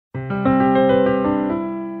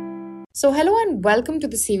So hello and welcome to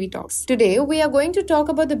the CV Talks. Today we are going to talk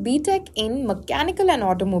about the BTech in Mechanical and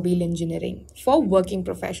Automobile Engineering for working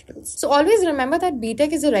professionals. So always remember that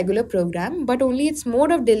BTech is a regular program, but only its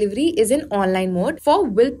mode of delivery is in online mode for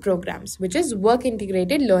WILP programs, which is Work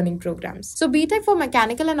Integrated Learning Programs. So BTech for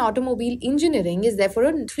Mechanical and Automobile Engineering is therefore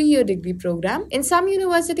a 3-year degree program. In some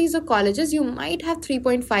universities or colleges, you might have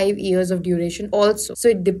 3.5 years of duration also. So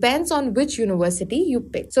it depends on which university you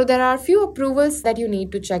pick. So there are a few approvals that you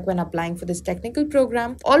need to check when applying for this technical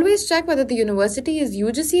program. Always check whether the university is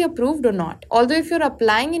UGC approved or not. Although if you're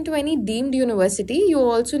applying into any deemed university, you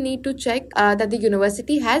also need to check that the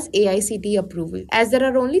university has AICTE approval, as there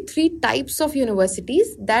are only 3 types of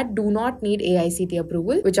universities that do not need AICTE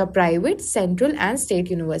approval, which are private, central and state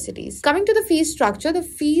universities. Coming to the fee structure, the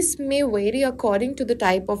fees may vary according to the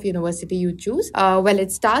type of university you choose.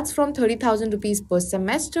 It starts from 30,000 rupees per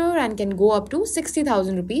semester and can go up to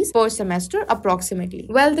 60,000 rupees per semester approximately.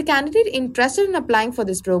 The candidate interested in applying for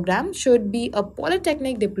this program should be a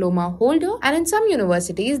polytechnic diploma holder, and in some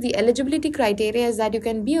universities the eligibility criteria is that you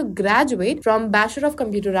can be a graduate from Bachelor of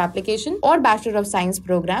Computer Application or Bachelor of Science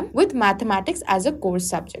program with mathematics as a core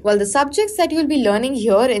subject. The subjects that you will be learning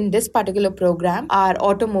here in this particular program are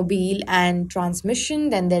automobile and transmission,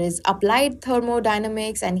 then there is applied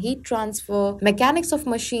thermodynamics and heat transfer, mechanics of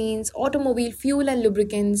machines, automobile fuel and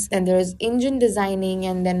lubricants, then there is engine designing,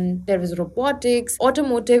 and then there is robotics,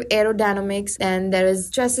 automotive aerodynamics, and there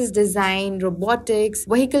is chassis design, robotics,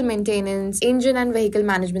 vehicle maintenance, engine and vehicle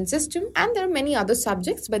management system, and there are many other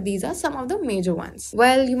subjects, but these are some of the major ones.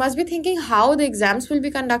 You must be thinking how the exams will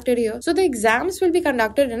be conducted here. So the exams will be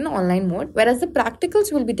conducted in online mode, whereas the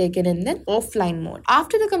practicals will be taken in the offline mode.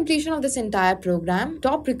 After the completion of this entire program,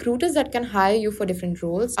 top recruiters that can hire you for different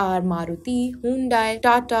roles are Maruti, Hyundai,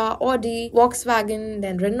 Tata, Audi, Volkswagen,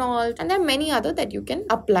 then Renault, and there are many other that you can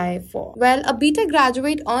apply for. A BTech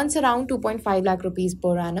graduate earns around 2.5 lakh rupees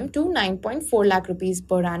per annum to 9.4 lakh rupees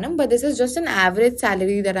per annum, but this is just an average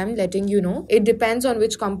salary that I'm letting you know. It depends on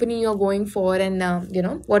which company you're going for and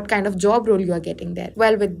what kind of job role you are getting there.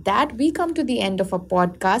 With that, we come to the end of our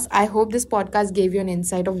podcast. I hope this podcast gave you an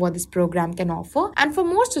insight of what this program can offer, and for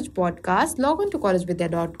more such podcasts, log on to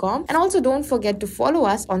collegevidya.com, and also don't forget to follow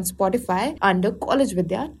us on Spotify under College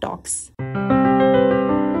Vidya Talks.